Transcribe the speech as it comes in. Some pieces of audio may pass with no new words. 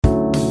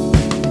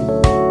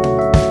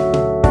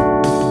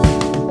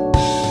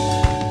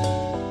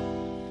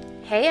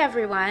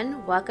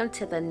everyone, welcome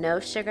to the No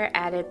Sugar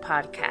Added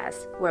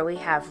podcast, where we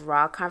have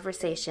raw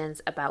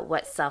conversations about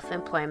what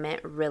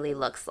self-employment really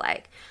looks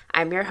like.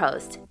 I'm your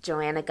host,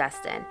 Joanne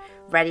Augustin,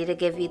 ready to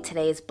give you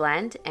today's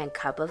blend and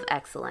cup of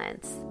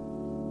excellence.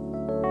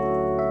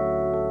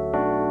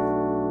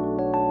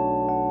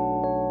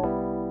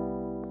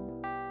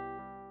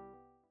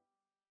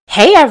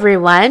 Hey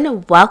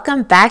everyone,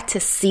 welcome back to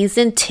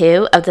season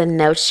 2 of the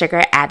No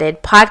Sugar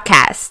Added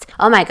podcast.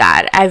 Oh my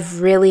God, I've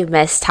really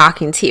missed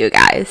talking to you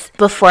guys.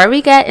 Before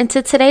we get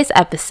into today's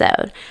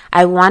episode,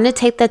 I want to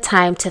take the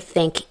time to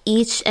thank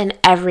each and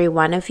every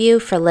one of you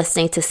for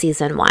listening to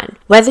season 1.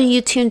 Whether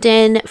you tuned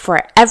in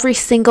for every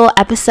single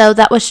episode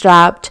that was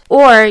dropped,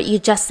 or you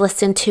just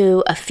listened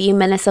to a few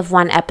minutes of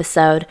one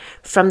episode,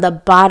 from the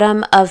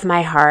bottom of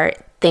my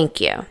heart,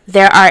 thank you.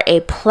 There are a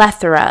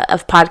plethora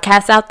of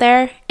podcasts out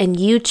there, and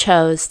you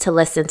chose to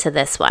listen to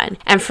this one.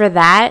 And for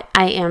that,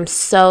 I am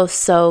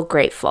so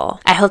grateful.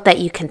 I hope that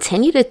you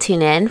continue to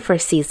tune in for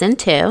season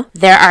 2.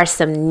 There are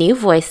some new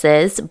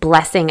voices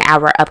blessing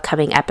our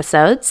upcoming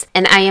episodes,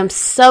 and I am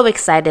so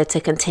excited to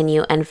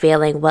continue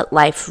unveiling what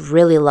life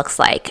really looks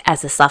like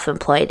as a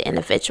self-employed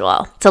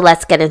individual. So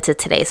let's get into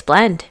today's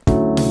blend.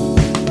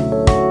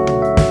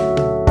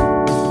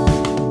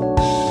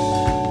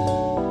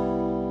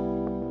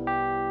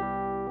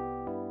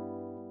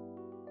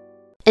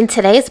 In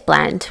today's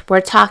blend, we're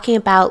talking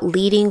about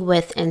leading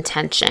with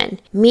intention,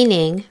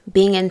 meaning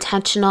being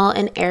intentional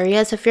in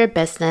areas of your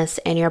business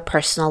and your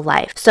personal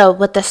life. So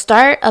with the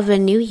start of a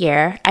new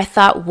year, I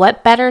thought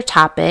what better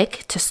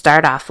topic to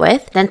start off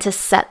with than to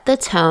set the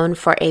tone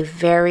for a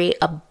very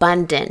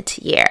abundant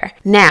year.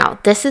 Now,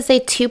 this is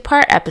a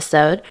 2-part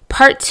episode.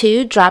 Part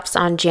 2 drops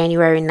on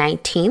January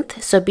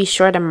 19th, so be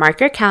sure to mark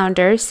your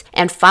calendars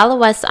and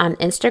follow us on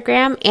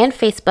Instagram and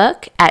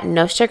Facebook at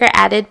No Sugar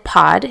Added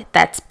Pod,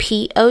 that's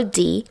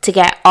POD, to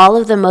get all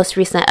of the most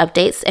recent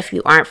updates if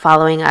you aren't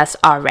following us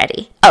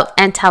already. Oh,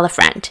 and tell a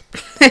friend.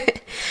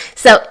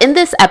 So in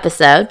this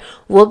episode,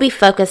 we'll be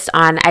focused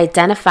on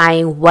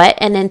identifying what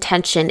an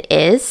intention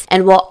is,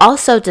 and we'll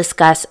also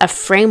discuss a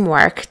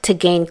framework to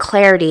gain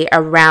clarity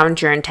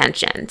around your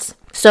intentions.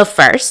 So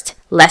first,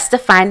 let's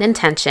define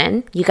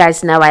intention. You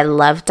guys know I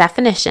love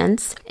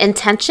definitions.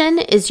 Intention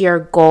is your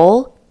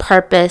goal,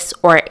 purpose,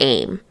 or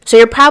aim. So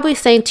you're probably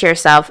saying to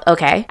yourself,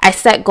 okay, I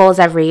set goals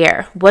every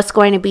year. What's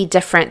going to be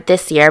different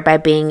this year by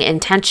being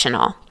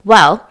intentional?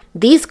 Well,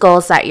 these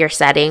goals that you're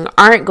setting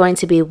aren't going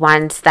to be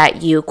ones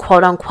that you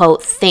quote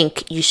unquote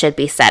think you should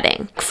be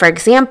setting. For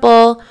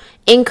example,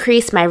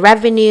 increase my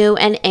revenue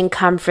and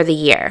income for the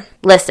year.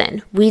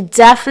 Listen, we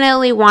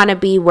definitely want to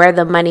be where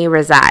the money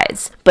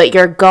resides, but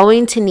you're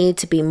going to need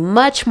to be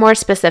much more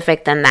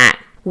specific than that.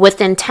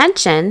 With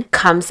intention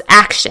comes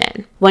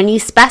action. When you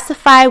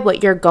specify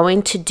what you're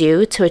going to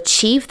do to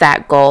achieve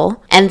that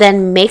goal, and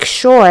then make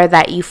sure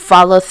that you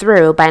follow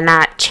through by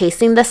not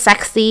chasing the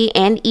sexy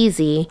and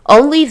easy,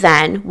 only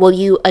then will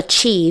you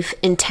achieve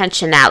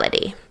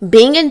intentionality.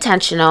 Being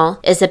intentional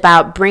is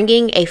about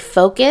bringing a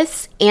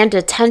focus and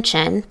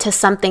attention to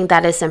something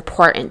that is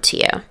important to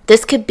you.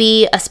 This could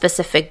be a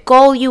specific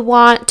goal you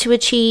want to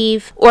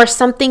achieve or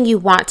something you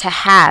want to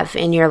have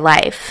in your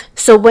life.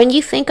 So when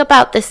you think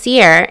about this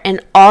year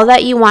and all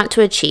that you want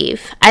to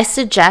achieve, I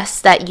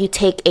suggest that you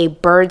take a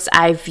bird's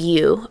eye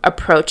view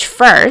approach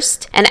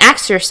first and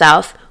ask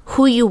yourself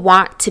who you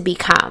want to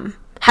become.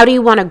 How do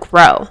you want to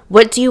grow?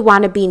 What do you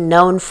want to be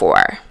known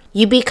for?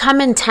 You become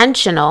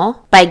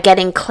intentional by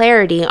getting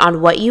clarity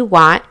on what you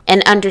want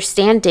and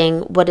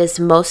understanding what is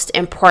most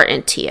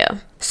important to you.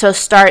 So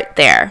start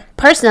there.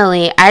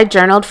 Personally, I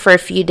journaled for a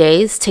few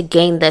days to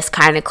gain this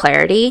kind of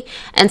clarity,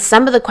 and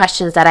some of the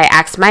questions that I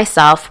asked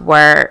myself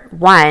were,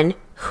 1,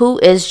 who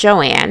is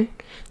Joanne?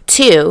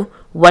 2,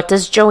 what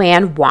does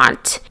Joanne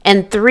want?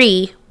 And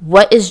 3,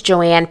 what is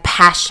Joanne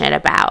passionate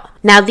about?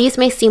 Now, these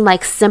may seem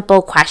like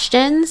simple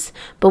questions,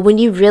 but when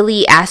you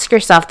really ask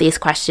yourself these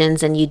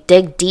questions and you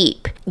dig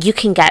deep, you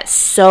can get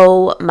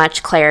so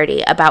much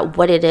clarity about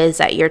what it is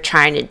that you're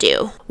trying to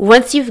do.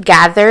 Once you've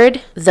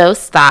gathered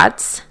those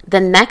thoughts,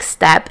 the next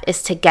step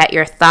is to get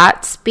your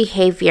thoughts,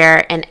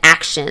 behavior, and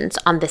actions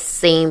on the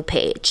same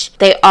page.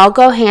 They all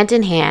go hand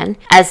in hand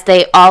as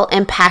they all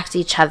impact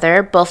each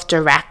other both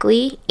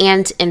directly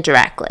and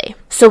indirectly.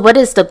 So what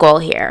is the goal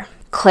here?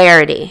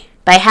 Clarity.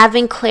 By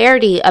having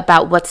clarity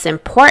about what's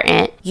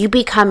important, you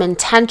become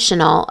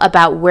intentional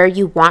about where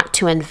you want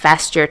to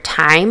invest your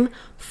time,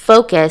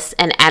 focus,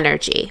 and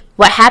energy.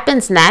 What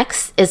happens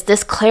next is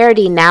this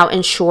clarity now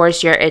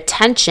ensures your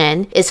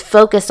attention is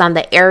focused on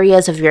the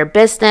areas of your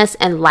business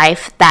and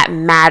life that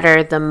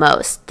matter the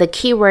most. The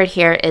key word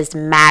here is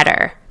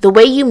matter. The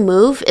way you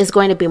move is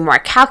going to be more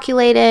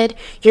calculated.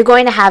 You're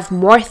going to have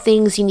more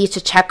things you need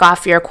to check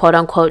off your quote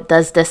unquote,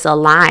 does this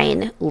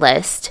align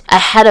list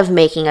ahead of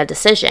making a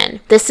decision.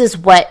 This is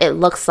what it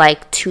looks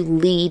like to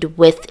lead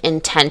with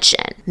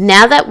intention.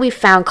 Now that we've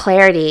found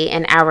clarity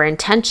in our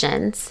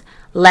intentions,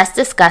 let's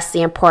discuss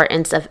the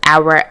importance of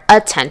our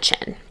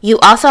attention. You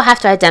also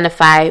have to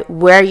identify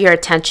where your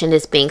attention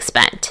is being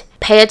spent.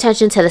 Pay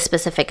attention to the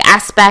specific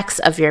aspects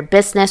of your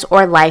business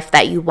or life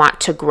that you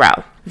want to grow.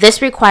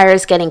 This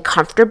requires getting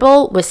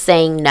comfortable with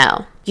saying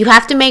no. You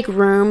have to make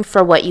room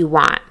for what you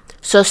want.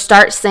 So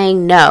start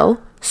saying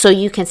no so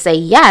you can say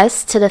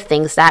yes to the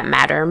things that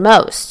matter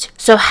most.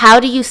 So how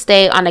do you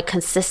stay on a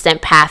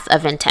consistent path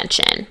of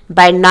intention?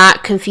 By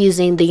not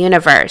confusing the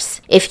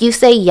universe. If you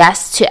say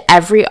yes to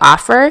every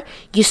offer,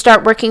 you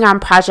start working on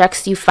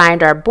projects you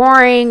find are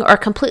boring or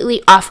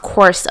completely off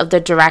course of the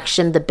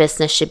direction the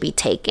business should be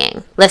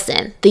taking.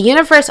 Listen, the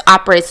universe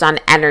operates on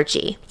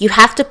energy. You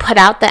have to put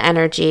out the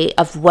energy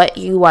of what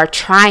you are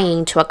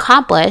trying to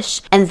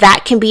accomplish, and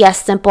that can be as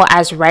simple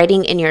as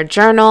writing in your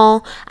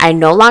journal, I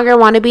no longer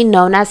want to be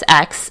known as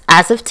X.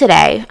 As of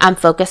today, I'm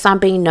focused on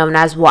being known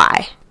as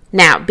Y.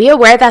 Now, be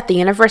aware that the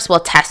universe will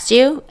test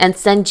you and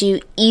send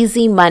you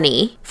easy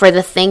money for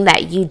the thing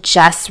that you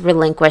just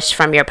relinquished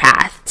from your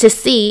path to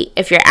see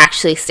if you're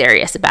actually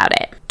serious about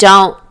it.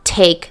 Don't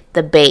take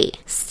the bait.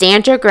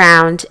 Stand your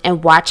ground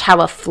and watch how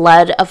a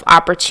flood of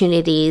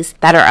opportunities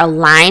that are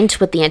aligned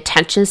with the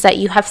intentions that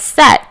you have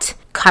set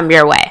come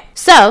your way.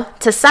 So,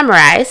 to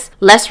summarize,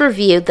 let's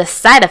review the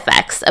side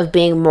effects of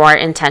being more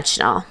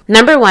intentional.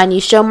 Number 1,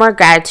 you show more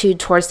gratitude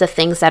towards the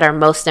things that are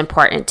most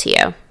important to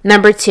you.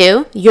 Number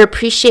 2, you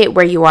appreciate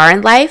where you are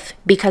in life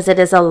because it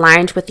is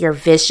aligned with your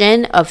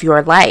vision of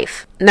your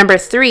life. Number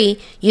 3,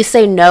 you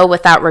say no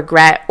without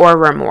regret or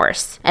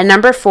remorse. And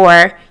number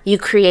 4, you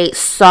create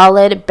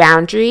solid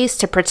boundaries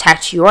to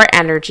protect your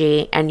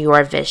energy and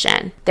your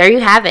vision. There you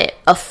have it,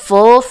 a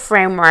full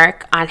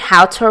framework on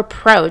how to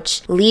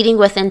approach leading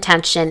with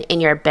intention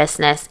in your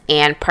business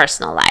and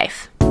personal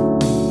life.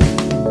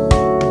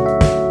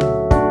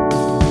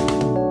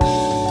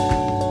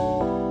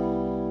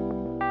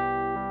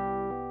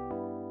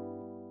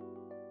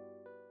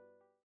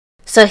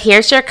 So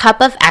here's your cup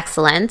of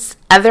excellence,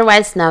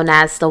 otherwise known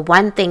as the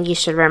one thing you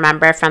should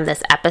remember from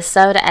this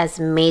episode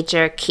as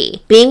major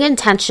key. Being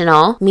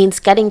intentional means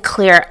getting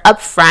clear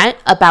upfront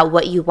about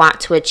what you want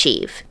to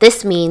achieve.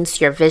 This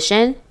means your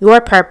vision,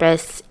 your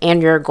purpose,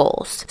 and your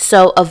goals.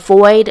 So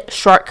avoid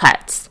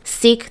shortcuts.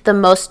 Seek the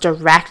most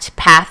direct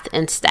path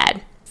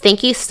instead.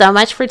 Thank you so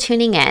much for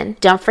tuning in.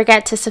 Don't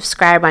forget to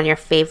subscribe on your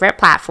favorite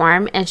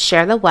platform and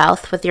share the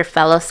wealth with your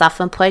fellow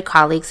self-employed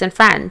colleagues and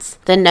friends.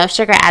 The No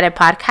Sugar Added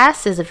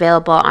podcast is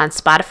available on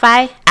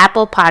Spotify,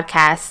 Apple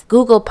Podcasts,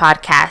 Google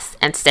Podcasts,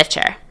 and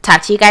Stitcher.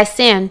 Talk to you guys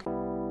soon.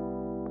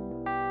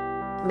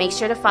 Make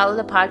sure to follow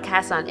the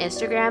podcast on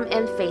Instagram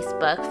and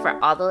Facebook for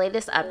all the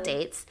latest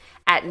updates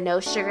at No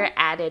Sugar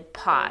Added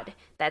Pod.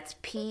 That's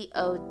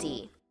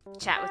POD.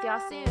 Chat with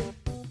y'all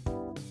soon.